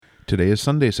Today is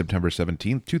Sunday, September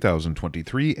 17th,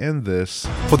 2023, and this...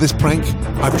 For this prank,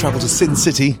 I've travelled to Sin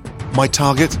City, my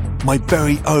target, my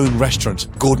very own restaurant,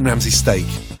 Gordon Ramsay Steak.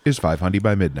 is 500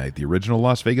 by Midnight, the original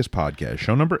Las Vegas podcast,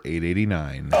 show number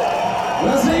 889.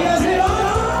 Las Vegas,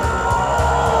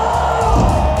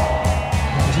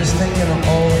 just thinking of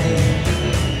all the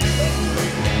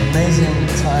amazing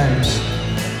times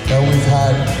that we've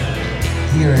had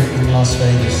here in Las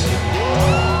Vegas.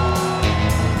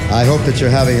 I hope that you're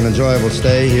having an enjoyable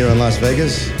stay here in Las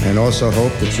Vegas, and also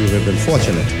hope that you have been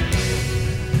fortunate.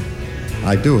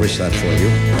 I do wish that for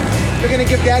you. We're gonna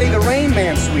give Daddy the Rain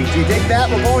Man suite. Do you dig that?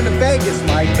 We're going to Vegas,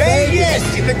 Mike. Vegas!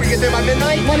 You think we get there by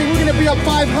midnight? Money, we're gonna be up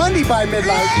 500 by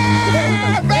midnight.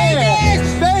 Yeah,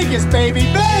 Vegas! Vegas, baby,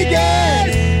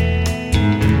 Vegas!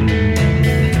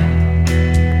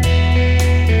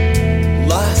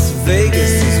 Las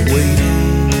Vegas is waiting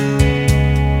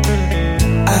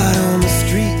out on the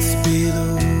streets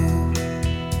below.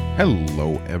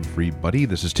 Hello, everybody.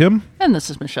 This is Tim. And this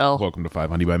is Michelle. Welcome to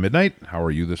 500 by Midnight. How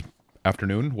are you this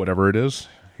afternoon, whatever it is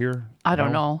here? I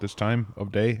don't know. This time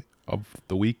of day, of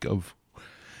the week, of...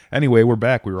 Anyway, we're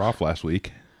back. We were off last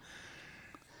week.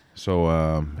 So,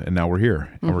 and now we're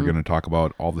here. And we're going to talk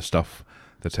about all the stuff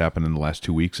that's happened in the last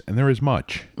 2 weeks. And there is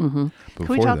much. Can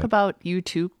we talk about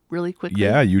YouTube really quickly?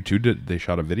 Yeah, YouTube they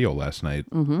shot a video last night.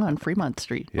 On Fremont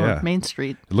Street. Yeah. Or Main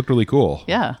Street. It looked really cool.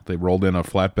 Yeah. They rolled in a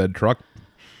flatbed truck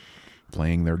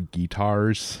playing their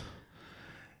guitars.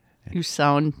 You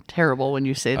sound terrible when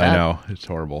you say that. I know, it's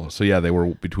horrible. So yeah, they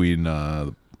were between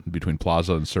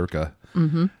Plaza and Circa,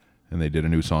 and they did a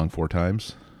new song 4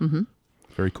 times.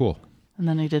 Very cool. And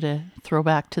then I did a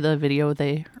throwback to the video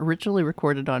they originally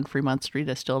recorded on Fremont Street.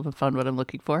 I still haven't found what I'm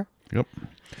looking for. Yep.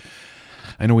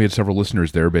 I know we had several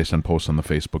listeners there based on posts on the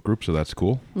Facebook group, so that's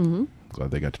cool.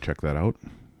 Glad they got to check that out.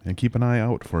 And keep an eye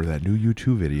out for that new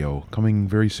YouTube video coming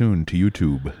very soon to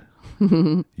YouTube.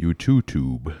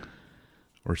 YouTube.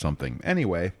 Or something.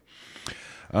 Anyway,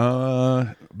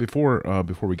 before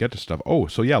we get to stuff. Oh,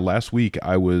 so yeah, last week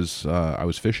I was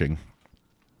fishing,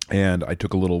 and I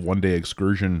took a little one-day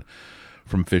excursion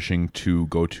from fishing to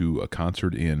go to a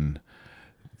concert in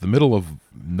the middle of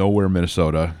nowhere,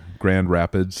 Minnesota, Grand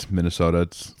Rapids, Minnesota.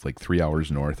 It's like 3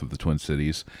 hours north of the Twin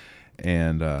Cities,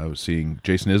 and I was seeing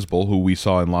Jason Isbell, who we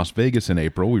saw in Las Vegas in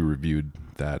April. We reviewed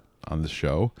that on the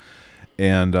show,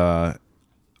 and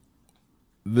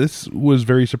this was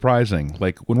very surprising.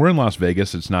 Like, when we're in Las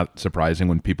Vegas, it's not surprising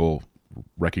when people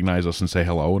recognize us and say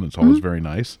hello, and it's always very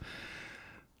nice.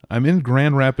 I'm in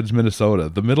Grand Rapids, Minnesota,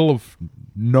 the middle of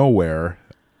nowhere,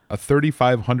 a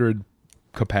 3,500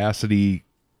 capacity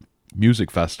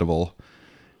music festival,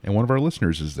 and one of our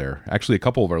listeners is there. Actually, a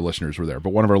couple of our listeners were there,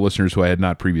 but one of our listeners who I had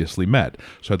not previously met.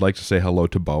 So I'd like to say hello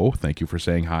to Bo. Thank you for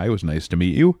saying hi. It was nice to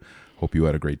meet you. Hope you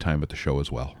had a great time at the show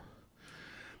as well.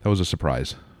 That was a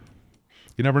surprise.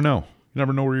 You never know. You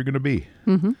never know where you're going to be.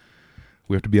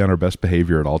 We have to be on our best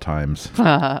behavior at all times.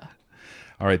 All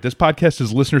right. This podcast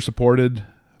is listener-supported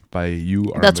by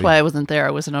you. That's why I wasn't there.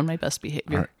 I wasn't on my best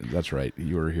behavior. That's right.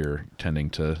 You were here tending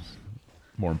to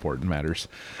more important matters.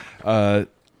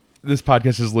 This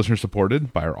podcast is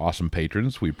listener-supported by our awesome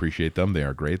patrons. We appreciate them. They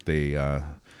are great.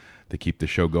 They keep the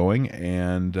show going,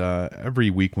 and every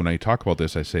week when I talk about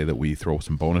this, I say that we throw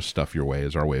some bonus stuff your way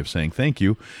as our way of saying thank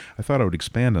you. I thought I would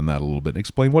expand on that a little bit and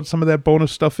explain what some of that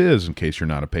bonus stuff is in case you're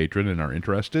not a patron and are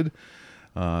interested.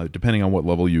 Depending on what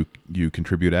level you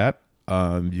contribute at,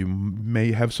 you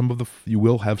will have some of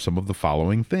the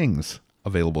following things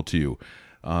available to you.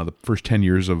 The first 10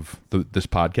 years of this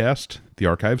podcast, the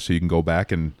archive, so you can go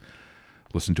back and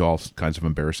listen to all kinds of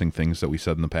embarrassing things that we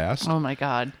said in the past. Oh my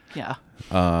God. Yeah.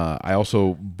 I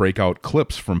also break out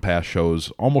clips from past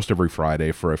shows almost every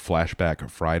Friday for a Flashback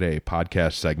Friday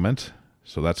podcast segment.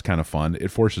 So that's kind of fun.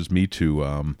 It forces me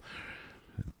to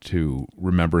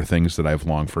remember things that I've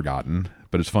long forgotten,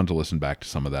 but it's fun to listen back to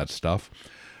some of that stuff.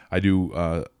 I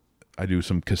do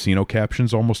some casino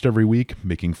captions almost every week,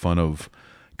 making fun of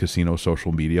casino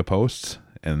social media posts.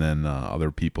 And then other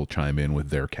people chime in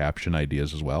with their caption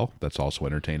ideas as well. That's also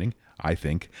entertaining, I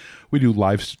think. We do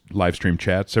live stream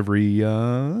chats every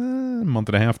month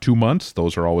and a half, 2 months.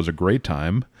 Those are always a great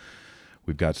time.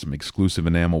 We've got some exclusive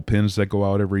enamel pins that go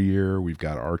out every year. We've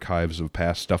got archives of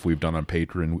past stuff we've done on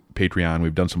Patreon.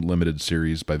 We've done some limited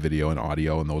series by video and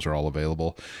audio, and those are all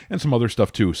available. And some other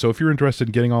stuff, too. So if you're interested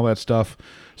in getting all that stuff,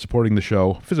 supporting the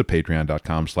show, visit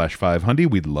patreon.com/500.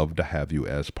 We'd love to have you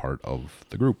as part of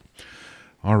the group.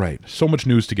 All right, so much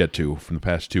news to get to from the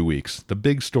past 2 weeks. The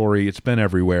big story, it's been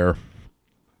everywhere.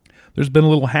 There's been a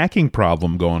little hacking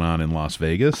problem going on in Las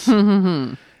Vegas.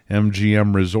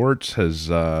 MGM Resorts has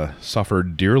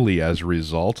suffered dearly as a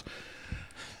result.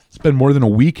 It's been more than a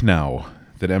week now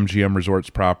that MGM Resorts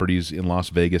properties in Las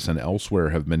Vegas and elsewhere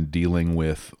have been dealing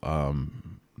with,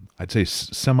 I'd say,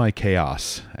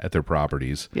 semi-chaos at their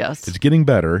properties. Yes. It's getting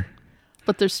better.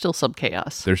 But there's still some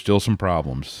chaos. There's still some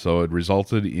problems. So it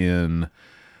resulted in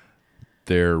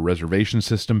their reservation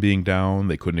system being down.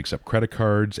 They couldn't accept credit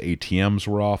cards. ATMs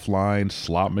were offline.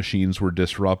 Slot machines were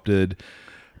disrupted.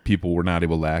 People were not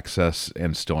able to access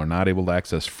and still are not able to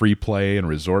access free play and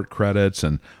resort credits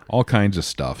and all kinds of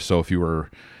stuff. So if you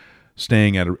were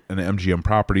staying at an MGM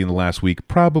property in the last week,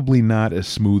 probably not as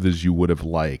smooth as you would have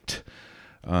liked.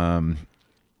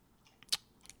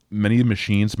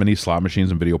 Many slot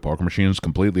machines and video poker machines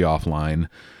completely offline.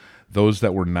 Those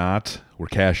that were not were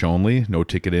cash only, no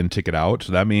ticket in, ticket out.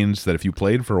 So that means that if you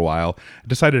played for a while,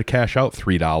 decided to cash out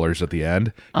 $3 at the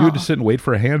end, you had to sit and wait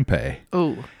for a hand pay.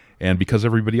 Oh. And because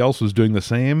everybody else was doing the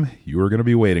same, you were going to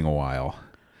be waiting a while.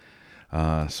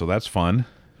 So that's fun.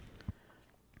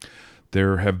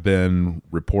 There have been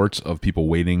reports of people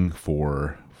waiting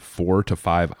for 4 to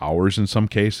 5 hours in some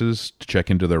cases to check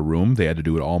into their room. They had to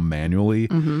do it all manually.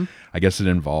 Mm-hmm. I guess it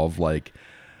involved like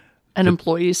an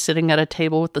employee sitting at a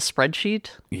table with the spreadsheet.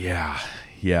 Yeah.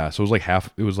 So it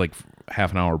was like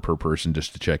half an hour per person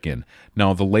just to check in.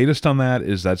 Now the latest on that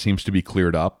is that seems to be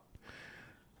cleared up.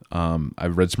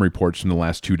 I've read some reports in the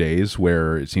last 2 days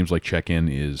where it seems like check-in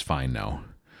is fine now.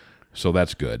 So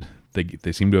that's good.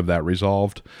 They seem to have that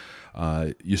resolved.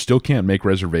 You still can't make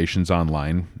reservations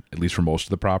online, at least for most of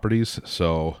the properties.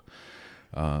 So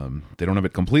they don't have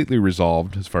it completely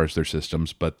resolved as far as their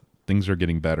systems, but things are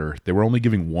getting better. They were only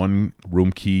giving one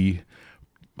room key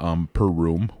per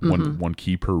room, one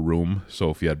key per room. So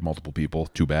if you had multiple people,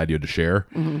 too bad, you had to share.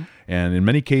 Mm-hmm. And in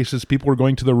many cases, people were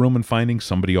going to the room and finding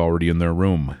somebody already in their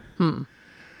room.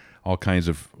 All kinds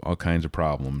of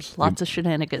problems. Lots of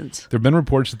shenanigans. There have been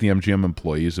reports that the MGM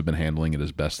employees have been handling it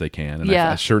as best they can, and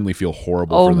I certainly feel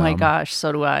horrible for them. Oh my gosh,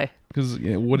 so do I. Because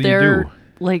what do you do?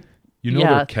 Like,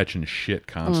 they're catching shit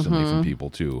constantly from people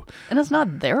too, and it's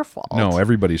not their fault. No,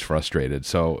 everybody's frustrated.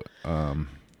 So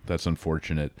that's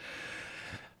unfortunate.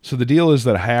 So the deal is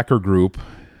that a hacker group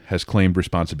has claimed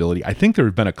responsibility. I think there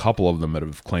have been a couple of them that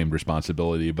have claimed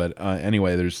responsibility, but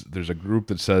anyway, there's a group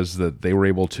that says that they were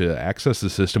able to access the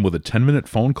system with a 10-minute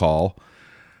phone call.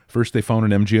 First, they found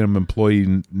an MGM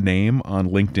employee name on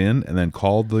LinkedIn and then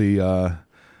called the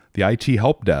IT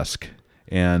help desk.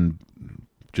 And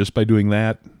just by doing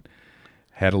that,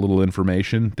 had a little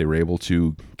information, they were able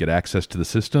to get access to the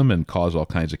system and cause all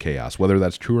kinds of chaos. Whether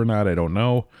that's true or not, I don't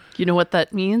know. You know what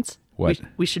that means? What?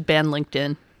 We should ban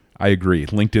LinkedIn. I agree.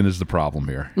 LinkedIn is the problem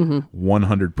here.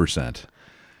 100%.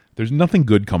 There's nothing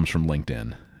good comes from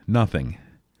LinkedIn. Nothing.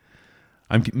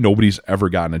 Nobody's ever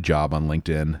gotten a job on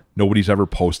LinkedIn. Nobody's ever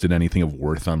posted anything of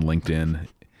worth on LinkedIn.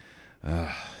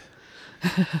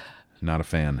 Not a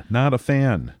fan. Not a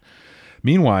fan.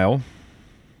 Meanwhile,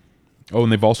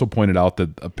 and they've also pointed out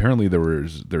that apparently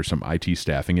there's some IT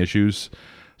staffing issues.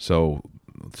 So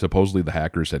supposedly the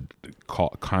hackers had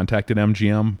contacted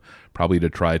MGM probably to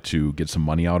try to get some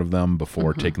money out of them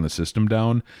before taking the system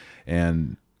down,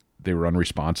 and they were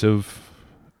unresponsive.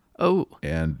 Oh.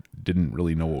 And didn't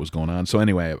really know what was going on. So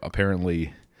anyway,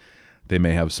 apparently they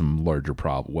may have some larger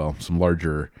problems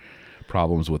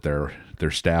with their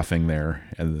staffing there,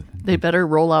 and they better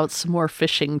roll out some more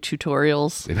phishing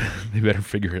tutorials. They better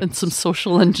figure it and some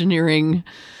social engineering.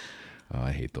 Oh,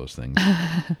 I hate those things.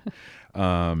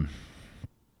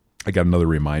 I got another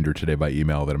reminder today by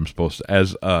email that I'm supposed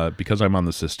to, because I'm on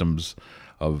the systems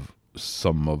of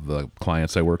some of the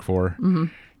clients I work for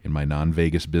in my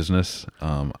non-Vegas business.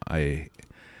 I'm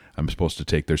supposed to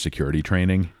take their security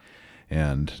training,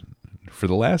 and for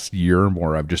the last year or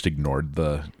more, I've just ignored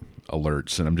the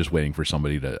alerts, and I'm just waiting for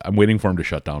I'm waiting for them to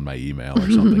shut down my email or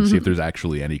something, see if there's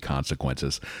actually any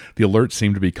consequences. The alerts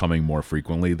seem to be coming more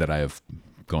frequently that I have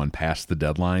gone past the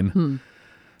deadline.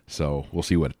 So we'll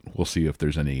see if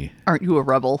there's any. Aren't you a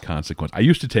rebel? Consequence. I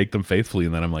used to take them faithfully,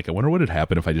 and then I'm like, I wonder what would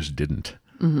happen if I just didn't.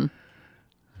 I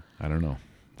don't know.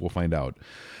 We'll find out.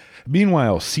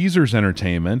 Meanwhile, Caesars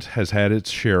Entertainment has had its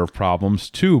share of problems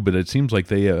too, but it seems like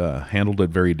they handled it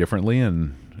very differently,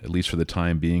 and at least for the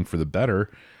time being, for the better.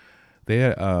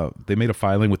 They made a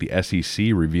filing with the SEC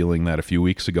revealing that a few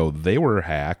weeks ago they were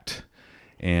hacked,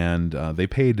 and they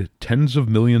paid tens of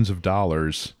millions of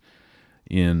dollars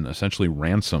in essentially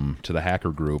ransom to the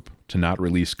hacker group to not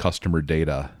release customer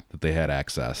data that they had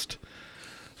accessed.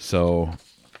 So,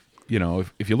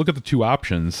 if you look at the two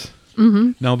options,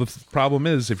 now the problem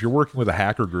is if you're working with a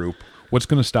hacker group, what's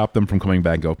going to stop them from coming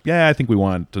back and go, yeah, I think we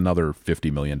want another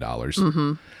 $50 million.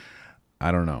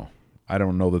 I don't know. I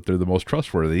don't know that they're the most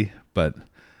trustworthy, but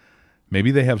Maybe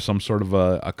they have some sort of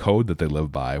a code that they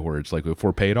live by where it's like, if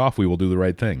we're paid off, we will do the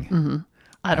right thing.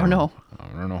 I don't know. I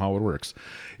don't know how it works.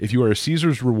 If you are a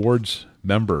Caesars Rewards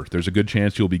member, there's a good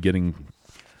chance you'll be getting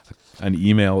an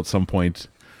email at some point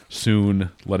soon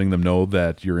letting them know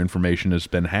that your information has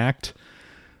been hacked,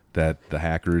 that the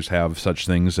hackers have such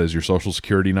things as your social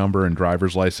security number and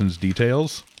driver's license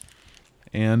details,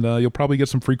 and you'll probably get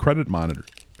some free credit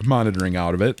monitoring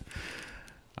out of it.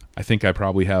 I think I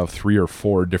probably have 3 or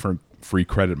 4 different free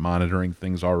credit monitoring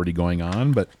things already going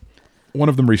on, but one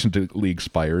of them recently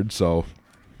expired, so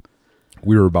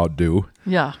we were about due.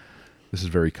 Yeah. This is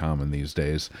very common these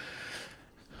days.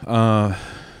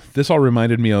 This all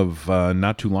reminded me of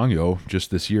not too long ago, just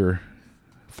this year,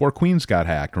 Four Queens got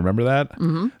hacked. Remember that?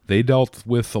 Mm-hmm. They dealt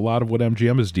with a lot of what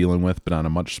MGM is dealing with, but on a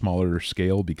much smaller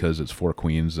scale because it's Four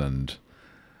Queens and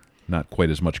not quite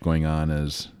as much going on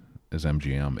as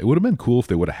MGM. It would have been cool if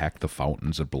they would have hacked the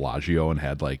fountains at Bellagio and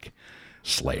had like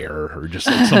Slayer or just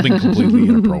like something completely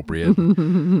inappropriate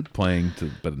playing.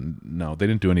 But no, they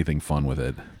didn't do anything fun with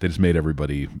it. They just made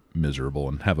everybody miserable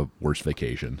and have a worse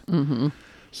vacation. Mm-hmm.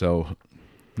 So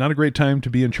not a great time to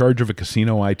be in charge of a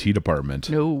casino IT department.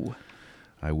 No.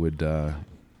 I would, I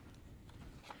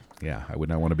would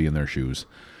not want to be in their shoes.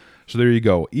 So there you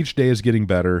go. Each day is getting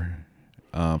better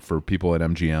for people at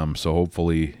MGM. So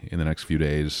hopefully in the next few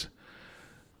days,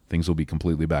 things will be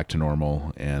completely back to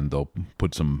normal and they'll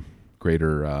put some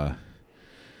greater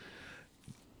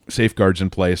safeguards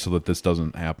in place so that this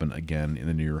doesn't happen again in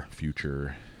the near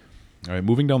future. All right,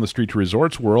 moving down the street to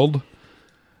Resorts World.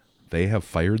 They have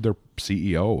fired their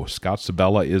CEO. Scott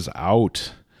Sabella is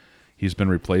out. He's been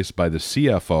replaced by the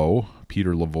CFO,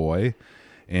 Peter Lavoie,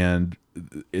 and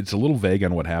it's a little vague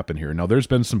on what happened here. Now, there's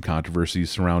been some controversies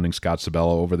surrounding Scott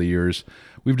Sabella over the years.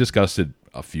 We've discussed it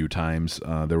a few times.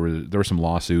 There were some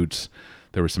lawsuits.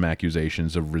 There were some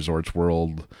accusations of Resorts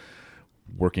World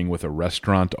working with a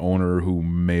restaurant owner who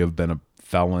may have been a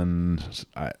felon.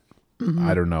 I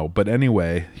don't know. But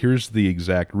anyway, here's the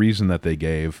exact reason that they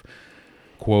gave.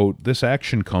 Quote, this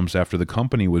action comes after the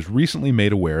company was recently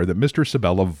made aware that Mr.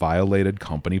 Sabella violated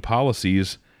company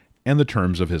policies and the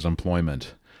terms of his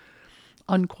employment.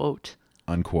 Unquote.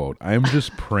 Unquote. I'm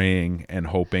just praying and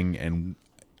hoping, and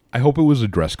I hope it was a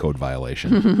dress code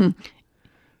violation.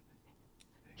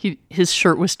 His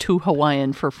shirt was too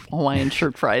Hawaiian for Hawaiian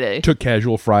Shirt Friday. Took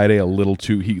Casual Friday a little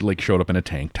too, he like showed up in a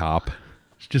tank top.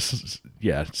 Just,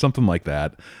 yeah, something like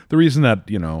that. The reason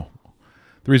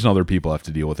other people have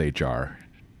to deal with HR.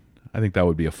 I think that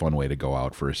would be a fun way to go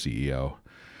out for a CEO.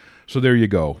 So there you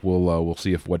go. We'll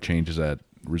see if what changes at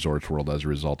Resorts World as a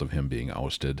result of him being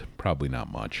ousted. Probably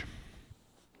not much.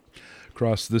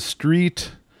 Across the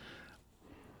street,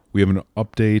 we have an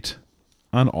update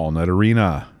on AllNet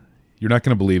Arena. You're not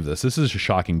going to believe this. This is a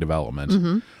shocking development.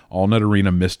 Mm-hmm. AllNet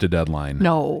Arena missed a deadline.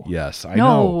 No. Yes, I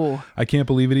know. I can't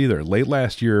believe it either. Late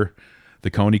last year,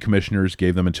 the county commissioners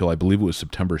gave them until I believe it was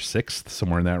September 6th,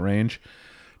 somewhere in that range,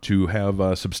 to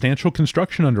have substantial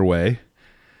construction underway.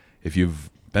 If you've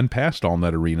been past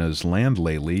AllNet Arena's land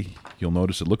lately, you'll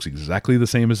notice it looks exactly the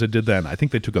same as it did then. I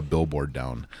think they took a billboard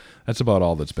down. That's about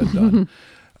all that's been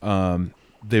done.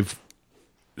 They've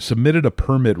submitted a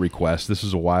permit request. This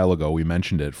is a while ago. We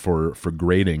mentioned it for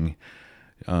grading,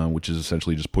 which is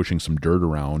essentially just pushing some dirt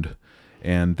around.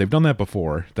 And they've done that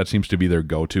before. That seems to be their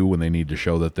go-to when they need to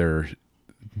show that they're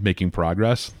making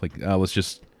progress. Like, let's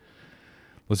just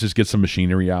get some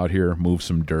machinery out here, move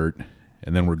some dirt,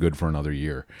 and then we're good for another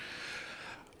year.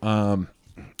 Of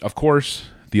course,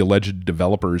 the alleged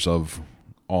developers of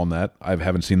AllNet, I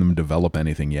haven't seen them develop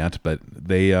anything yet, but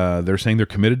they're saying they're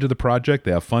committed to the project,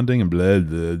 they have funding, and blah,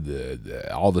 blah, blah,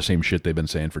 blah, all the same shit they've been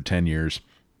saying for 10 years.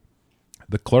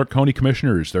 The Clark County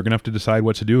Commissioners, they're going to have to decide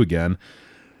what to do again.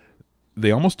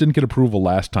 They almost didn't get approval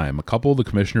last time. A couple of the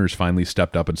commissioners finally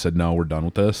stepped up and said, no, we're done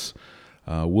with this.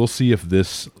 We'll see if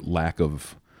this lack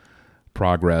of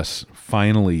progress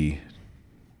finally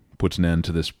puts an end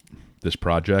to this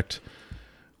project.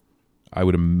 I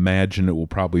would imagine it will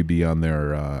probably be on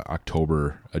their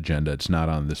October agenda. It's not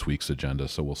on this week's agenda,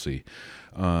 so we'll see.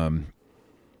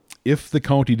 If the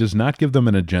county does not give them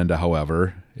an agenda,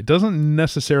 however, it doesn't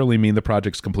necessarily mean the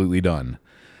project's completely done.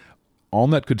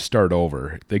 AllNet could start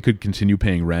over. They could continue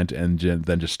paying rent and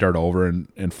then just start over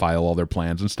and file all their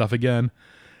plans and stuff again,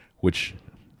 which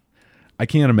I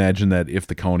can't imagine that if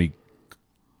the county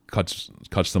cuts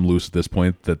them loose at this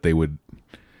point that they would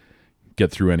get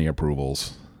through any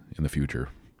approvals in the future.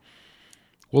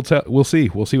 We'll see.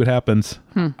 We'll see what happens.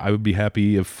 I would be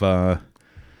happy if we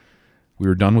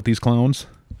were done with these clowns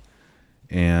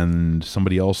and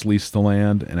somebody else leased the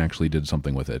land and actually did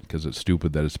something with it, because it's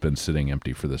stupid that it's been sitting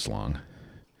empty for this long.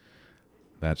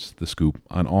 That's the scoop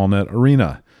on AllNet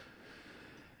Arena.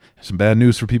 Some bad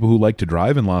news for people who like to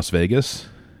drive in Las Vegas.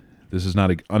 This is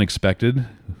not unexpected,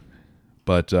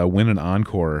 but Wynn and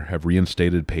Encore have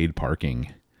reinstated paid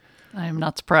parking. I am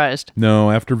not surprised.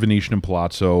 No, after Venetian and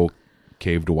Palazzo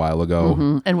caved a while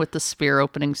ago. And with the Sphere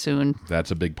opening soon.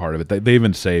 That's a big part of it. They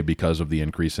even say because of the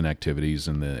increase in activities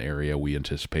in the area, we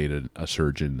anticipated a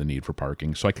surge in the need for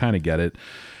parking. So I kind of get it.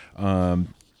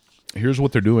 Here's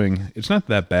what they're doing. It's not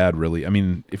that bad, really. I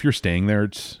mean, if you're staying there,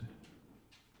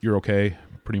 you're okay,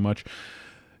 pretty much.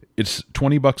 It's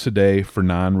 $20 a day for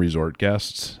non-resort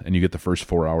guests, and you get the first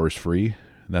 4 hours free.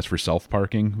 And that's for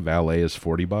self-parking. Valet is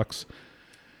 $40.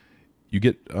 You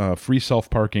get free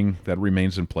self-parking that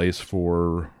remains in place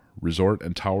for resort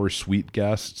and tower suite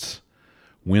guests,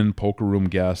 Wynn poker room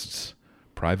guests,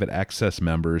 private access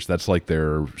members. That's like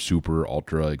their super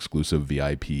ultra exclusive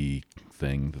VIP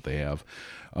thing that they have.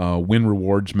 Wynn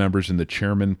Rewards members in the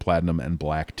Chairman, Platinum, and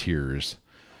Black tiers.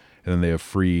 And then they have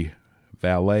free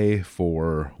valet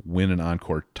for Wynn and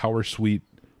Encore Tower Suite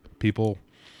people,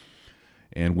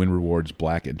 and Wynn Rewards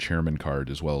Black and Chairman card,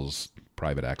 as well as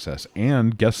private access.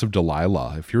 And guests of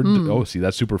Delilah. If you're see,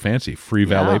 that's super fancy. Free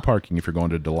valet parking if you're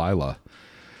going to Delilah.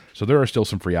 So there are still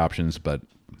some free options, but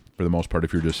for the most part,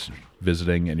 if you're just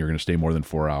visiting and you're going to stay more than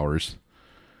 4 hours.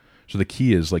 So the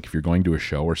key is, like, if you're going to a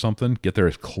show or something, get there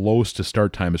as close to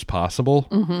start time as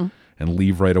possible and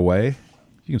leave right away.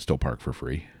 You can still park for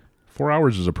free. 4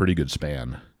 hours is a pretty good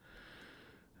span.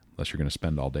 Unless you're going to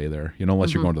spend all day there.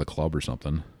 Unless you're going to the club or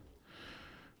something.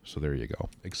 So there you go.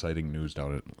 Exciting news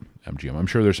down at MGM. I'm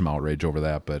sure there's some outrage over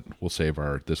that, but we'll save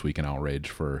our This Week in Outrage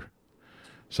for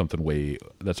something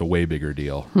that's a way bigger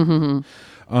deal.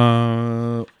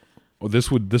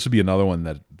 This would be another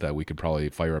one that we could probably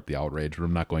fire up the outrage, but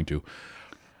I'm not going to.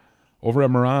 Over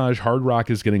at Mirage, Hard Rock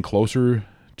is getting closer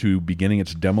to beginning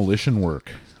its demolition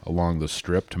work along the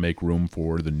Strip to make room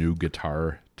for the new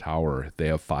Guitar Tower. They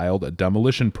have filed a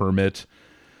demolition permit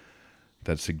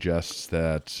that suggests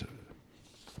that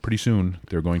pretty soon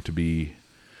they're going to be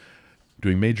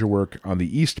doing major work on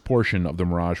the east portion of the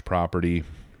Mirage property.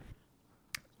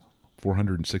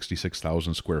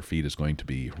 466,000 square feet is going to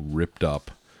be ripped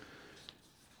up.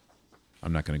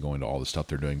 I'm not going to go into all the stuff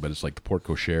they're doing, but it's like the Porte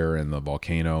Cochere and the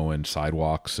Volcano and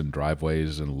sidewalks and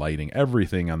driveways and lighting.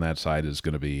 Everything on that side is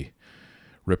going to be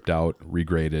ripped out,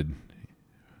 regraded,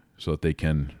 so that they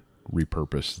can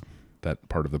repurpose that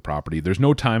part of the property. There's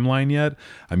no timeline yet.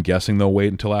 I'm guessing they'll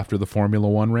wait until after the Formula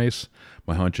One race.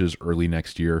 My hunch is early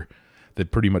next year. That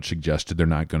pretty much suggested they're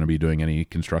not going to be doing any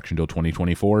construction till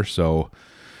 2024, so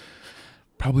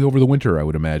probably over the winter, I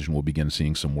would imagine, we'll begin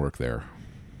seeing some work there.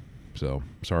 So,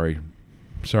 sorry,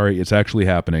 it's actually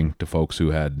happening to folks who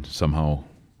had somehow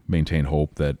maintained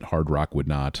hope that Hard Rock would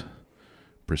not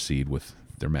proceed with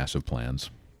their massive plans.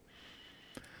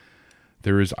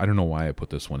 There is, I don't know why I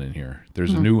put this one in here.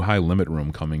 There's a new high limit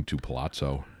room coming to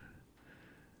Palazzo.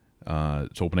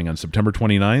 It's opening on September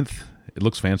 29th. It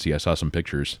looks fancy. I saw some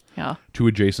pictures. Yeah. 2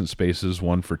 adjacent spaces,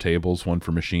 one for tables, one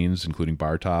for machines, including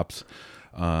bar tops.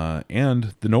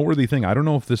 And the noteworthy thing, I don't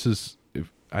know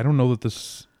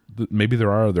maybe there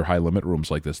are other high limit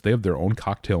rooms like this. They have their own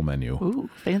cocktail menu. Ooh,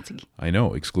 fancy. I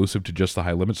know, exclusive to just the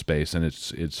high limit space, and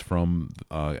it's from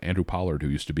Andrew Pollard, who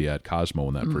used to be at Cosmo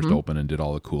when that first opened and did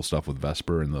all the cool stuff with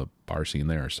Vesper and the bar scene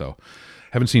there. So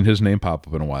haven't seen his name pop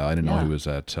up in a while. I didn't know he was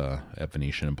at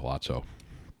Venetian and Palazzo.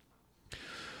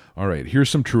 All right, here's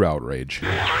some true outrage.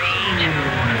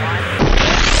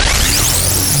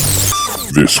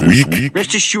 This week,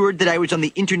 rest assured that I was on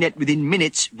the internet within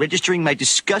minutes, registering my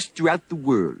disgust throughout the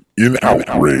world. In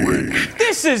outrage.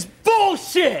 This is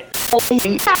bullshit!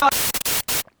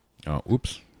 Oh,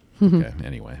 oops. Okay,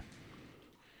 anyway.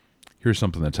 Here's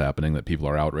something that's happening that people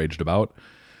are outraged about.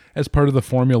 As part of the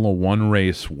Formula One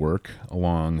race work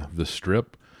along the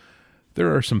Strip,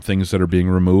 there are some things that are being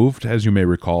removed. As you may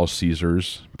recall,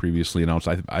 Caesars previously announced,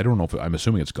 I don't know if, I'm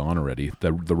assuming it's gone already,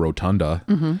 the Rotunda.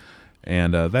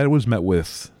 And that was met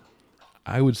with,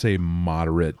 I would say,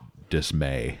 moderate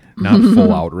dismay. Not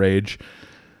full outrage.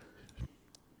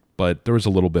 But there was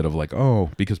a little bit of like, oh,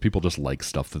 because people just like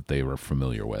stuff that they were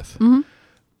familiar with.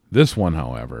 This one,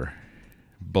 however,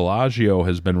 Bellagio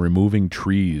has been removing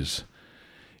trees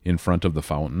in front of the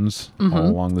fountains all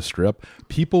along the Strip.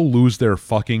 People lose their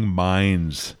fucking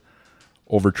minds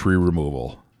over tree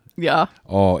removal. Yeah.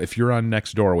 Oh, if you're on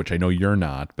Nextdoor, which I know you're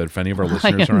not, but if any of our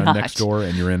listeners are on Nextdoor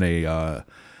and you're in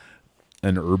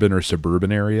an urban or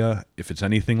suburban area, if it's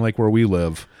anything like where we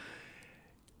live,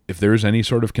 if there's any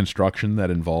sort of construction that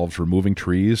involves removing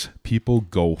trees, people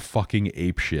go fucking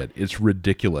apeshit. It's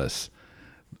ridiculous.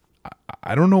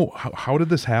 I don't know, how did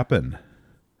this happen?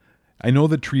 I know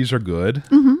that trees are good.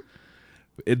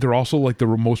 They're also like the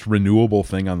most renewable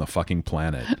thing on the fucking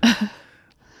planet.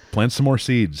 Plant some more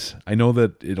seeds. I know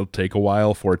that it'll take a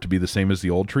while for it to be the same as the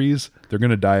old trees. They're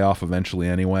going to die off eventually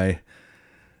anyway.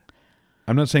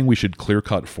 I'm not saying we should clear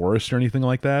cut forests or anything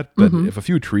like that, but if a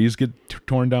few trees get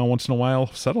torn down once in a while,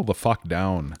 settle the fuck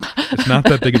down. It's not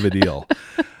that big of a deal.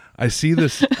 I see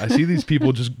these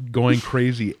people just going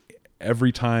crazy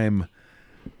every time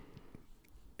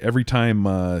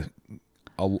a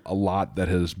lot that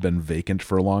has been vacant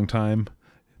for a long time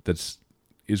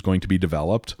is going to be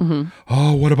developed.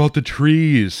 Oh, what about the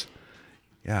trees?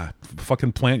 Yeah,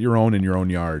 fucking plant your own in your own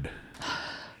yard.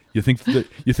 You think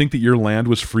that your land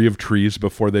was free of trees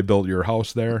before they built your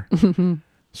house there?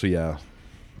 So yeah,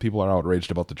 people are outraged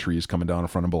about the trees coming down in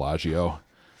front of Bellagio.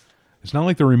 It's not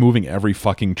like they're removing every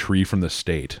fucking tree from the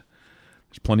state.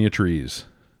 There's plenty of trees.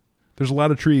 There's a lot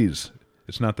of trees.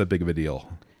 It's not that big of a deal.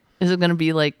 Is it going to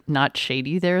be like not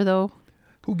shady there though?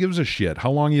 Who gives a shit?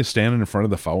 How long are you standing in front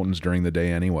of the fountains during the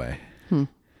day anyway?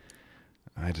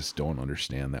 I just don't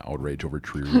understand the outrage over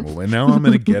tree removal. And now I'm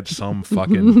going to get some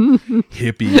fucking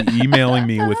hippie emailing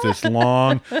me with this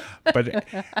long, but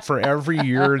for every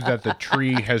year that the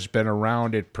tree has been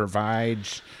around, it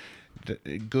provides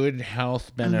good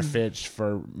health benefits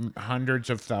for hundreds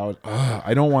of thousands.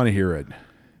 I don't want to hear it.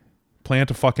 Plant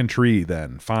a fucking tree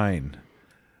then. Fine.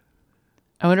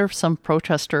 I wonder if some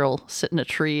protester will sit in a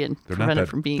tree and prevent it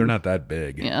from being... They're not that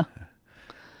big. Yeah.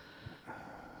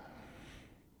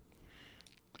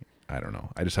 I don't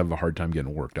know. I just have a hard time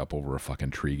getting worked up over a fucking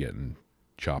tree getting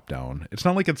chopped down. It's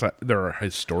not like there are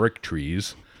historic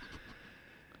trees.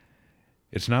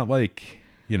 It's not like,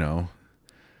 you know,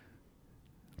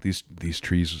 these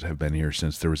trees have been here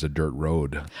since there was a dirt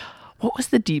road. What was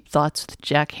the deep thoughts with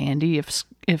Jack Handy? If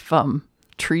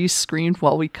trees screamed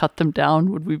while we cut them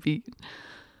down, would we be...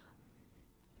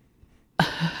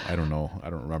 I don't know. I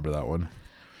don't remember that one.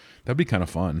 That'd be kind of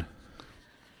fun.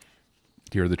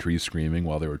 To hear the trees screaming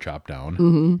while they were chopped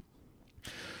down.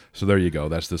 So there you go.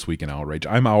 That's This Week in Outrage.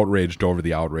 I'm outraged over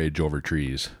the outrage over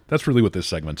trees. That's really what this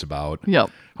segment's about. Yep.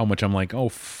 How much I'm like, oh,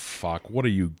 fuck, what are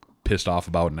you pissed off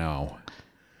about now?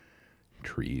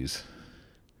 Trees.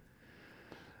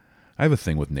 I have a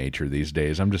thing with nature these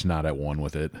days. I'm just not at one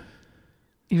with it.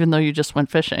 Even though you just went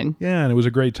fishing. Yeah, and it was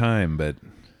a great time, but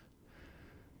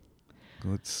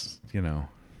let's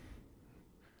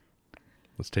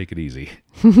take it easy.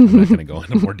 I'm not going to go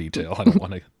into more detail. I don't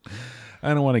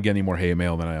want to get any more hay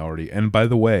mail than I already. And by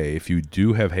the way, if you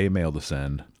do have hay mail to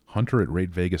send,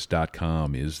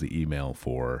 hunter@ratevegas.com is the email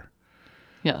for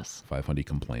 500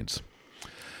 complaints.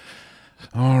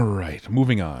 All right,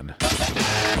 moving on.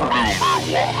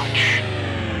 Rumor Watch.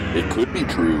 It could be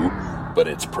true, but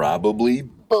it's probably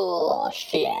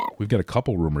bullshit. We've got a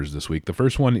couple rumors this week. The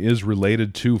first one is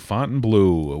related to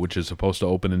Fontainebleau, which is supposed to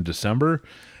open in December.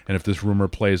 And if this rumor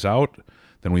plays out,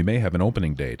 then we may have an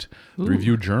opening date. Ooh. The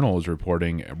Review Journal is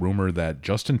reporting a rumor that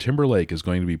Justin Timberlake is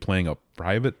going to be playing a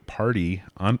private party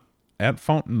at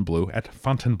Fontainebleau,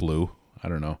 I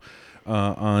don't know,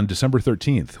 on December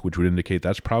 13th, which would indicate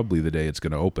that's probably the day it's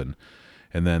going to open.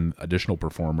 And then additional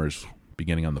performers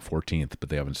beginning on the 14th, but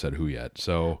they haven't said who yet.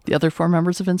 So the other 4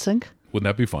 members of NSYNC? Wouldn't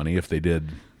that be funny if they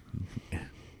did?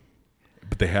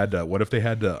 But they had to, what if they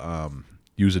had to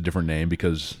use a different name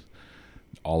because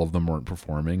all of them weren't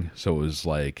performing? So it was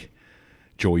like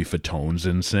Joey Fatone's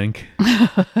NSYNC.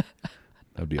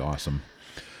 That'd be awesome.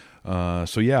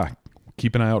 So yeah,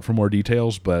 keep an eye out for more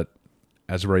details, but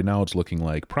as of right now, it's looking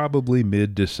like probably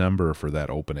mid-December for that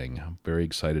opening. I'm very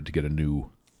excited to get a new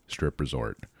strip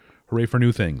resort. Hooray for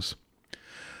new things.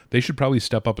 They should probably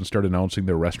step up and start announcing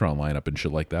their restaurant lineup and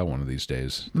shit like that one of these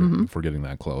days. If we're getting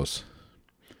that close.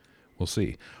 We'll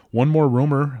see. One more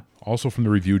rumor, also from the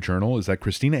Review Journal, is that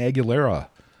Christina Aguilera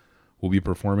will be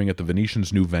performing at the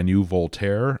Venetian's new venue,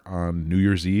 Voltaire, on New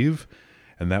Year's Eve.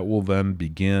 And that will then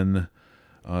begin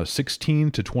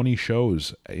 16 to 20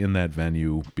 shows in that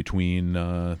venue between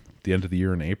the end of the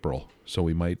year and April. So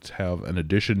we might have an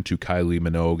addition to Kylie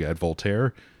Minogue at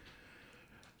Voltaire.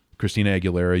 Christina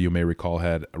Aguilera, you may recall,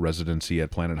 had a residency at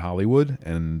Planet Hollywood,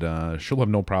 and she'll have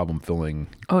no problem filling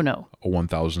a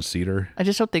 1,000-seater. I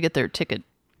just hope they get their ticket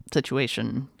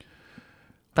situation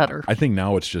better. I think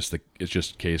now it's just a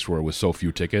case where with so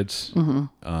few tickets,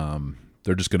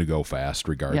 they're just going to go fast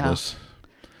regardless.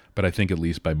 Yeah. But I think at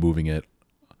least by moving it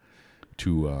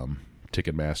to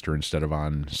Ticketmaster instead of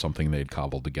on something they'd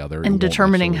cobbled together. And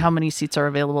determining how many seats are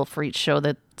available for each show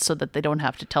so that they don't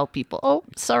have to tell people, oh,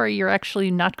 sorry, you're actually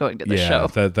not going to the show.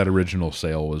 Yeah, that original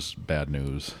sale was bad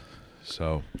news.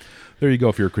 So there you go.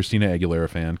 If you're a Christina Aguilera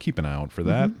fan, keep an eye out for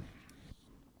that.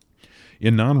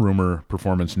 In non-rumor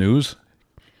performance news,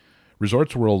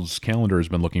 Resorts World's calendar has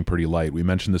been looking pretty light. We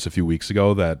mentioned this a few weeks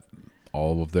ago that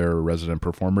all of their resident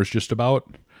performers just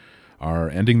about are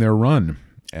ending their run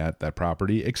at that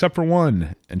property, except for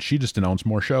one, and she just announced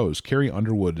more shows. Carrie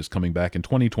Underwood is coming back in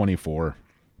 2024.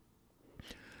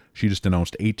 She just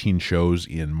announced 18 shows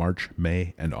in March,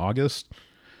 May, and August.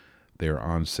 They are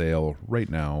on sale right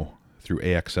now through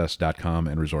AXS.com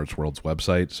and Resorts World's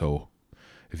website, so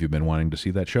if you've been wanting to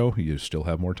see that show, you still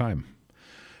have more time.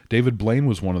 David Blaine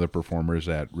was one of the performers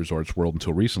at Resorts World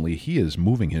until recently. He is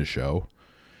moving his show.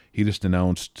 He just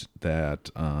announced that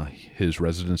his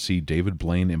residency, David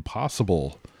Blaine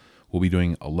Impossible, will be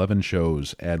doing 11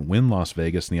 shows at Wynn Las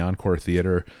Vegas in the Encore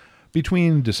Theater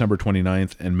between December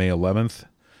 29th and May 11th.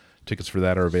 Tickets for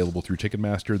that are available through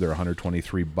Ticketmaster. They're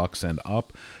 $123 and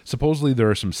up. Supposedly there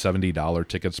are some $70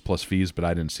 tickets plus fees, but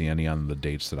I didn't see any on the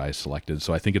dates that I selected.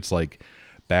 So I think it's like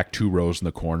back 2 rows in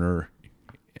the corner,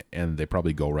 and they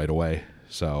probably go right away.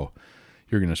 So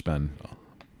you're going to spend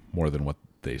more than what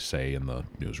they say in the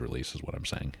news release is what I'm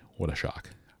saying. What a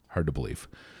shock. Hard to believe.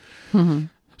 Mm-hmm.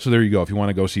 So there you go. If you want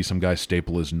to go see some guy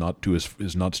staple his nuts to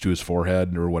his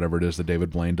forehead or whatever it is that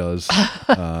David Blaine does,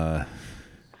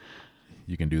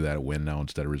 you can do that at Wynn now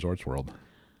instead of Resorts World.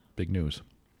 Big news.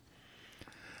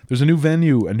 There's a new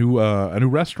venue, a new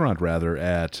restaurant rather,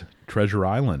 at Treasure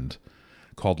Island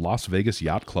called Las Vegas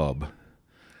Yacht Club.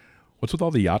 What's with all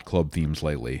the yacht club themes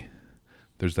lately?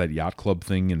 There's that yacht club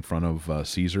thing in front of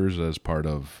Caesars as part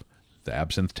of the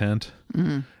Absinthe tent.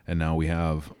 Mm-hmm. And now we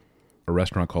have a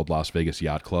restaurant called Las Vegas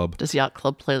Yacht Club. Does Yacht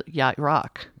Club play Yacht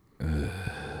Rock?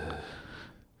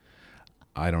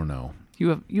 I don't know.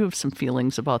 You have some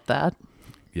feelings about that.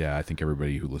 Yeah, I think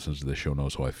everybody who listens to this show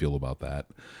knows how I feel about that.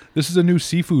 This is a new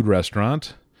seafood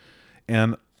restaurant,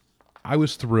 and I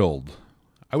was thrilled.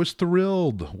 I was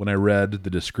thrilled when I read the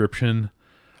description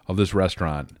of this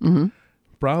restaurant. Mm-hmm.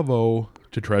 Bravo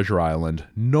to Treasure Island.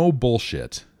 No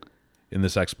bullshit in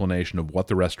this explanation of what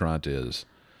the restaurant is.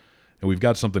 And we've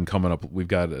got something coming up. We've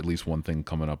got at least one thing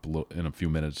coming up in a few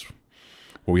minutes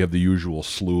where we have the usual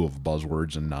slew of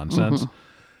buzzwords and nonsense. Mm-hmm.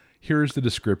 Here's the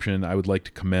description I would like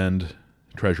to commend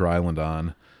Treasure Island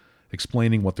on,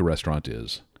 explaining what the restaurant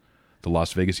is. The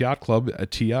Las Vegas Yacht Club at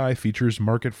TI features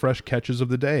market fresh catches of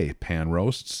the day, pan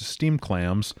roasts, steamed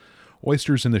clams,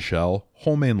 oysters in the shell,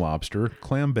 whole Maine lobster,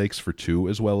 clam bakes for 2,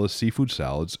 as well as seafood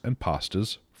salads and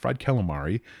pastas, fried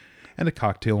calamari, and a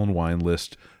cocktail and wine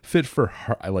list fit for,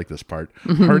 I like this part,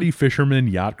 hardy fishermen,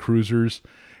 yacht cruisers,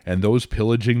 and those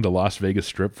pillaging the Las Vegas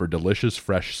Strip for delicious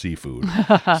fresh seafood.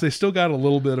 So they still got a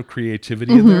little bit of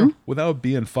creativity in there without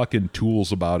being fucking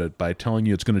tools about it by telling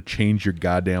you it's going to change your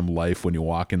goddamn life when you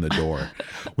walk in the door.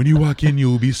 When you walk in, you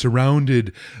will be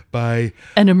surrounded by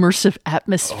an immersive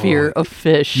atmosphere of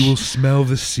fish. You will smell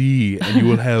the sea and you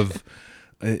will have...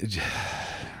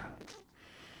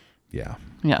 yeah.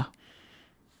 Yeah.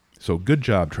 So good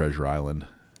job, Treasure Island,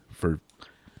 for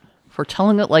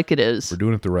telling it like it is. For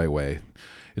doing it the right way.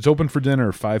 It's open for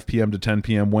dinner, 5 p.m. to 10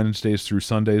 p.m. Wednesdays through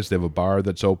Sundays. They have a bar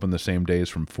that's open the same days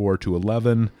from 4 to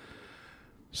 11.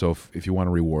 So if you want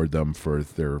to reward them for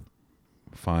their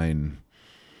fine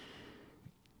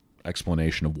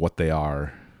explanation of what they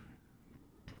are,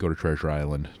 go to Treasure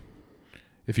Island.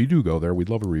 If you do go there, we'd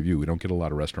love a review. We don't get a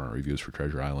lot of restaurant reviews for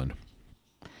Treasure Island.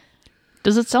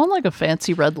 Does it sound like a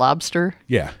fancy Red Lobster?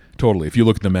 Yeah, totally. If you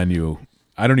look at the menu...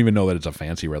 I don't even know that it's a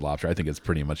fancy Red Lobster. I think it's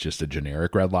pretty much just a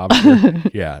generic Red Lobster.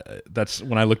 Yeah, that's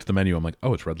when I looked at the menu, I'm like,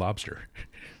 oh, it's Red Lobster.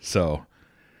 So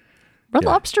Red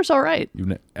Lobster's all right.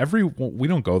 We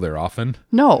don't go there often.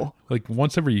 No. Like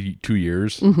once every 2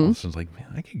 years. Mm-hmm. So it's like,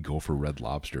 man, I could go for Red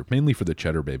Lobster, mainly for the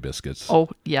Cheddar Bay biscuits. Oh,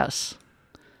 yes.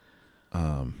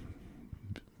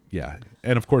 Yeah.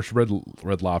 And of course, Red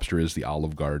Lobster is the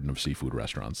Olive Garden of seafood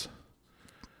restaurants.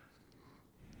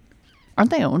 Aren't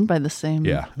they owned by the same?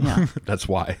 Yeah. That's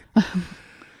why.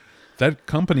 That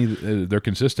company, they're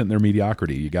consistent in their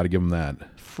mediocrity. You got to give them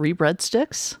that. Free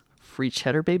breadsticks, free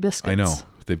Cheddar Bay biscuits. I know.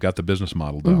 They've got the business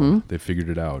model down. Mm-hmm. They've figured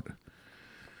it out.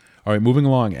 All right, moving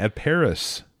along. At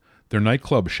Paris, their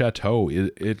nightclub, Chateau,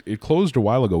 it closed a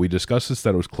while ago. We discussed this,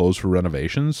 that it was closed for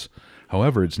renovations.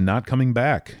 However, it's not coming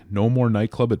back. No more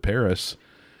nightclub at Paris.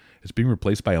 It's being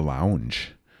replaced by a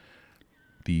lounge.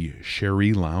 The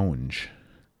Cherie Lounge.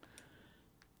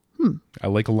 I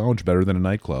like a lounge better than a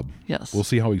nightclub. Yes. We'll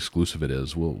see how exclusive it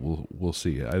is. We'll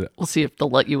see. We'll see if they'll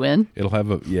let you in. It'll have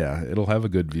a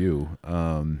good view.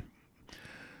 So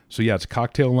yeah, it's a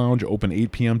cocktail lounge, open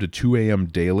 8 p.m. to 2 a.m.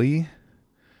 daily.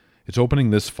 It's opening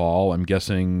this fall. I'm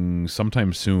guessing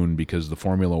sometime soon because the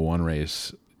Formula One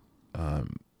race,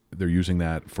 they're using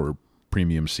that for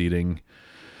premium seating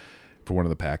after one of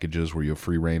the packages where you have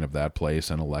free reign of that place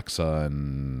and Alexa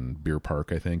and Beer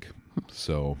Park, I think.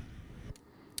 So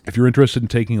if you're interested in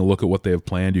taking a look at what they have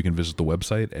planned, you can visit the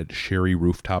website at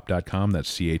sherryrooftop.com.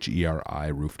 That's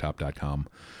CHERI rooftop.com.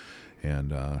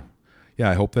 And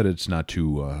I hope that it's not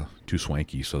too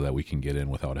swanky so that we can get in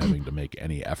without having to make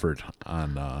any effort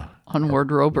on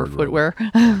wardrobe or footwear.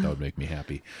 That would make me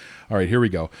happy. All right, here we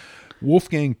go.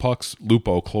 Wolfgang Puck's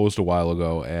Lupo closed a while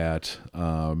ago at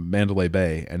Mandalay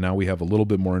Bay, and now we have a little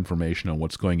bit more information on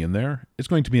what's going in there. It's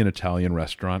going to be an Italian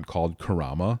restaurant called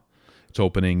Karama. It's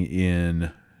opening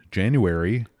in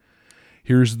January.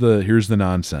 Here's the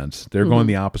nonsense. They're going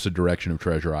the opposite direction of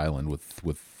Treasure Island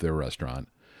with their restaurant.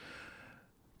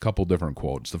 Couple different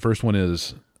quotes. The first one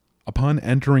is, upon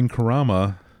entering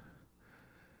Karama,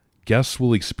 guests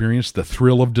will experience the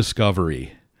thrill of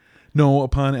discovery. No,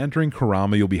 upon entering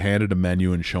Karama, you'll be handed a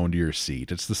menu and shown to your seat.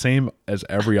 It's the same as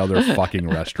every other fucking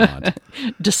restaurant.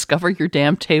 Discover your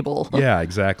damn table. Yeah,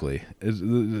 exactly. It's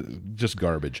just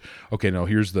garbage. Okay, now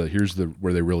here's the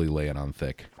where they really lay it on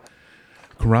thick.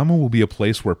 Karama will be a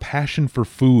place where passion for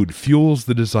food fuels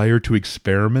the desire to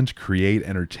experiment, create,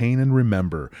 entertain, and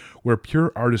remember, where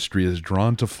pure artistry is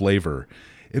drawn to flavor.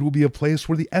 It will be a place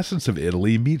where the essence of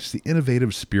Italy meets the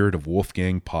innovative spirit of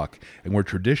Wolfgang Puck, and where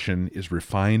tradition is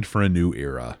refined for a new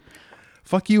era.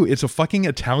 Fuck you, it's a fucking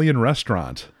Italian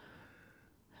restaurant.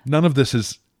 None of this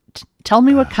is... Tell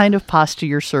me what kind of pasta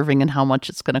you're serving and how much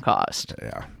it's going to cost.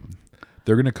 Yeah.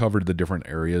 They're going to cover the different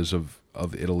areas of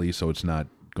Italy, so it's not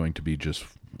going to be just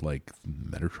like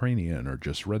Mediterranean or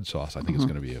just red sauce. I think it's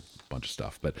going to be a bunch of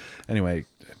stuff. But anyway,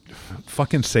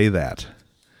 fucking say that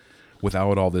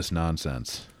without all this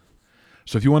nonsense.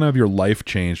 So if you want to have your life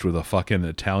changed with a fucking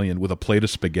Italian, with a plate of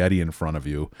spaghetti in front of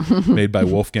you, made by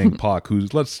Wolfgang Puck,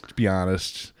 who's, let's be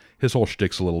honest, his whole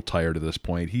shtick's a little tired at this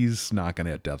point. He's knocking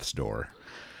at death's door.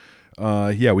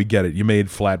 Yeah, we get it. You made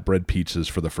flatbread pizzas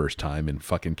for the first time in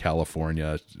fucking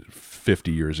California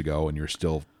 50 years ago, and you're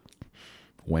still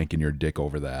wanking your dick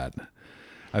over that.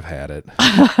 I've had it.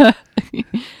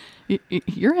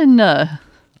 You're in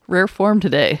rare form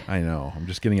today. I know. I'm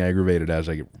just getting aggravated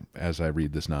as I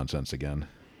read this nonsense again.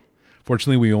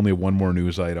 Fortunately, we only have one more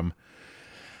news item.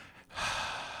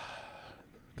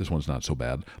 This one's not so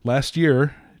bad. Last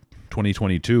year,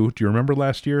 2022, do you remember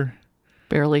last year?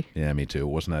 Barely. Yeah, me too.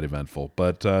 It wasn't that eventful.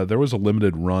 But there was a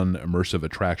limited run immersive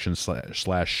attraction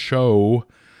slash show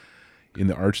in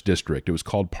the Arts District. It was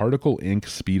called Particle Inc.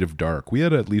 Speed of Dark. We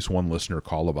had at least one listener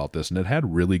call about this, and it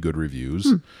had really good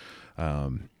reviews.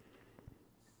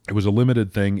 It was a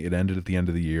limited thing. It ended at the end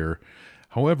of the year.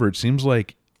 However, it seems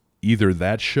like either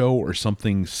that show or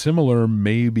something similar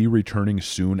may be returning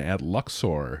soon at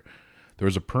Luxor. There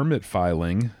was a permit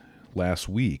filing last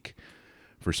week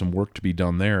for some work to be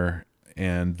done there,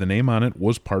 and the name on it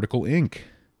was Particle Inc.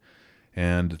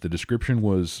 And the description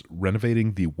was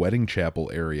renovating the wedding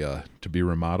chapel area to be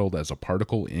remodeled as a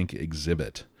Particle Inc.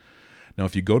 exhibit. Now,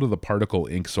 if you go to the Particle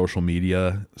Inc. social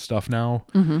media stuff now,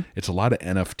 it's a lot of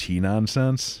NFT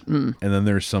nonsense. And then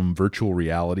there's some virtual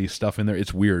reality stuff in there.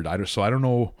 It's weird. I don't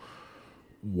know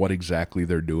what exactly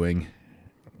they're doing,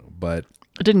 but...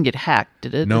 It didn't get hacked,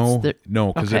 did it? No,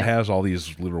 because it has all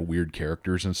these little weird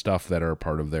characters and stuff that are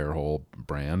part of their whole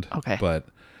brand. Okay. But...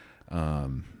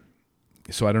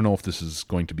 So I don't know if this is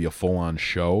going to be a full-on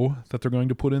show that they're going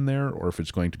to put in there, or if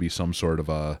it's going to be some sort of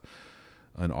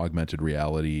an augmented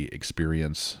reality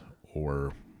experience,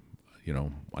 or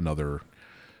another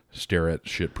stare at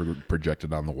shit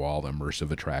projected on the wall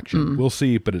immersive attraction. We'll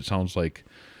see, but it sounds like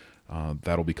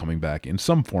that'll be coming back in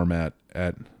some format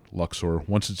at Luxor.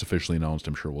 Once it's officially announced,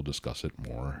 I'm sure we'll discuss it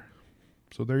more.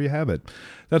 So there you have it.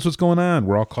 That's what's going on.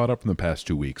 We're all caught up in the past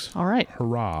 2 weeks. All right.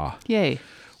 Hurrah. Yay.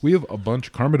 We have a bunch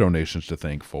of karma donations to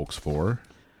thank folks for.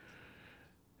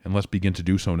 And let's begin to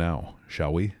do so now,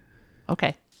 shall we?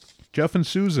 Okay. Jeff and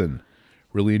Susan,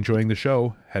 really enjoying the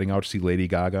show. Heading out to see Lady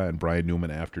Gaga and Brian Newman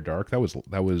after dark. That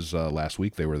was last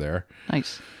week they were there.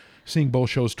 Nice. Seeing both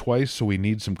shows twice, so we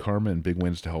need some karma and big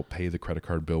wins to help pay the credit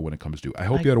card bill when it comes due. I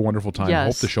hope you had a wonderful time. Yes. I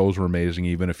hope the shows were amazing,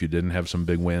 even if you didn't have some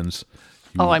big wins.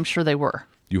 I'm sure they were.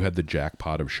 You had the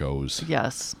jackpot of shows.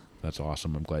 Yes. That's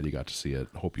awesome. I'm glad you got to see it.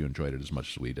 Hope you enjoyed it as much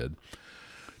as we did.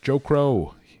 Joe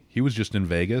Crow, he was just in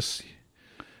Vegas,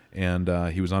 and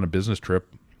he was on a business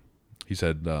trip. He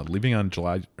said leaving on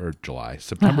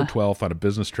September 12th on a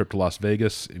business trip to Las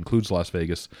Vegas, includes Las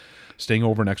Vegas, staying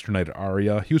over an extra night at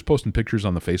Aria. He was posting pictures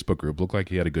on the Facebook group. Looked like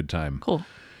he had a good time. Cool.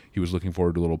 He was looking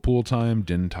forward to a little pool time,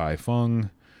 Din Tai Fung,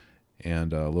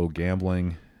 and a little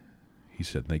gambling. He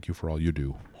said, "Thank you for all you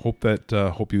do." Hope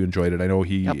you enjoyed it. I know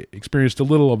he experienced a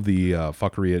little of the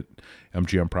fuckery at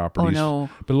MGM Properties. Oh no!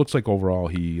 But it looks like overall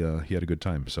he had a good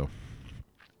time. So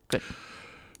Good.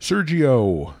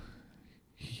 Sergio,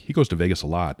 he goes to Vegas a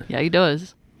lot. Yeah, he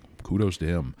does. Kudos to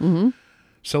him.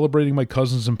 Celebrating my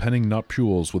cousin's impending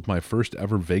nuptials with my first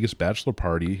ever Vegas bachelor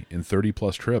party in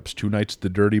 30-plus trips. 2 nights at the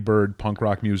Dirty Bird, Punk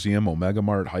Rock Museum, Omega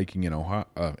Mart, hiking in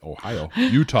Ohio,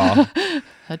 Utah.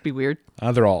 That'd be weird.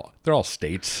 They're all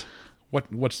states.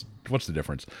 What's the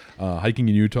difference? Hiking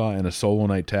in Utah and a solo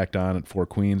night tacked on at Four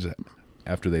Queens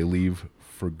after they leave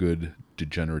for good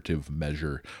degenerative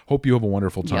measure. Hope you have a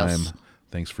wonderful time. Yes.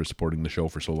 Thanks for supporting the show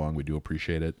for so long. We do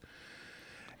appreciate it.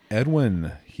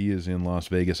 Edwin, he is in Las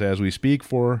Vegas as we speak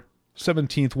for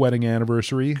 17th wedding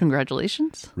anniversary.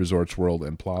 Congratulations. Resorts World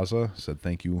and Plaza said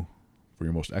thank you for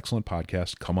your most excellent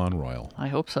podcast. Come on, Royal. I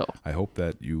hope so. I hope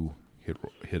that you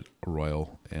hit a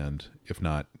Royal, and if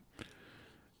not,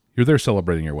 you're there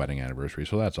celebrating your wedding anniversary,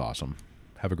 so that's awesome.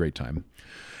 Have a great time.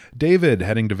 David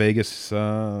heading to Vegas.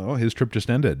 His trip just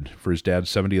ended for his dad's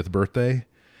 70th birthday,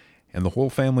 and the whole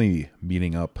family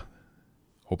meeting up,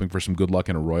 hoping for some good luck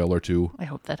in a Royal or two. I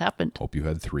hope that happened. Hope you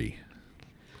had 3.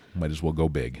 Might as well go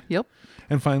big. Yep.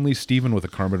 And finally, Stephen with a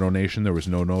karma donation. There was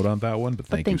no note on that one, but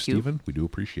thank you, you. Stephen. We do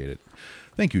appreciate it.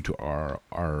 Thank you to our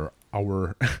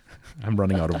I'm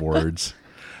running out of words.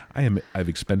 I've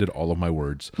expended all of my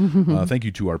words. Thank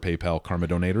you to our PayPal karma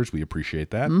donators. We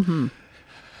appreciate that.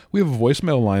 We have a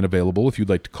voicemail line available if you'd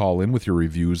like to call in with your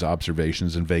reviews,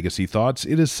 observations, and Vegas-y thoughts.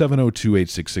 It is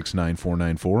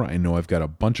 702-866-9494. I know I've got a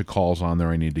bunch of calls on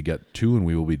there I need to get to, and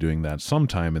we will be doing that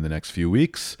sometime in the next few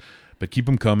weeks. But keep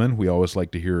them coming. We always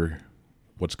like to hear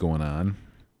what's going on.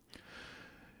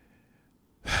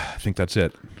 I think that's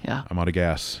it. Yeah. I'm out of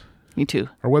gas. Me too.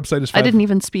 Our website is I didn't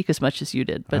even speak as much as you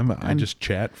did, but I just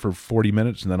chat for 40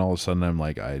 minutes, and then all of a sudden I'm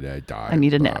like, I die. I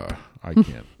need a nap. I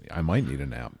can't. I might need a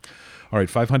nap. All right,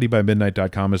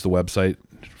 500bymidnight.com is the website.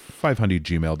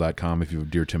 500gmail.com if you have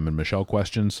Dear Tim and Michelle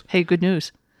questions. Hey, good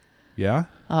news. Yeah?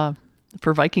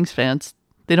 For Vikings fans,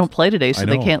 they don't play today, so I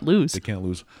they know. can't lose. They can't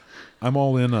lose. I'm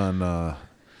all in on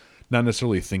not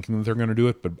necessarily thinking that they're going to do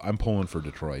it, but I'm pulling for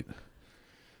Detroit.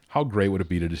 How great would it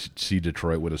be to see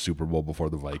Detroit win a Super Bowl before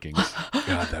the Vikings?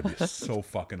 God, that'd be so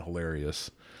fucking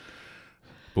hilarious.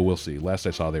 But we'll see. Last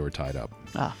I saw, they were tied up.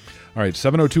 All right,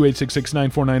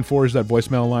 702-866-9494 is that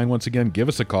voicemail line. Once again, give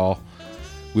us a call.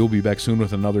 We'll be back soon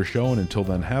with another show, and until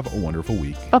then, have a wonderful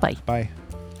week. Bye-bye. Bye.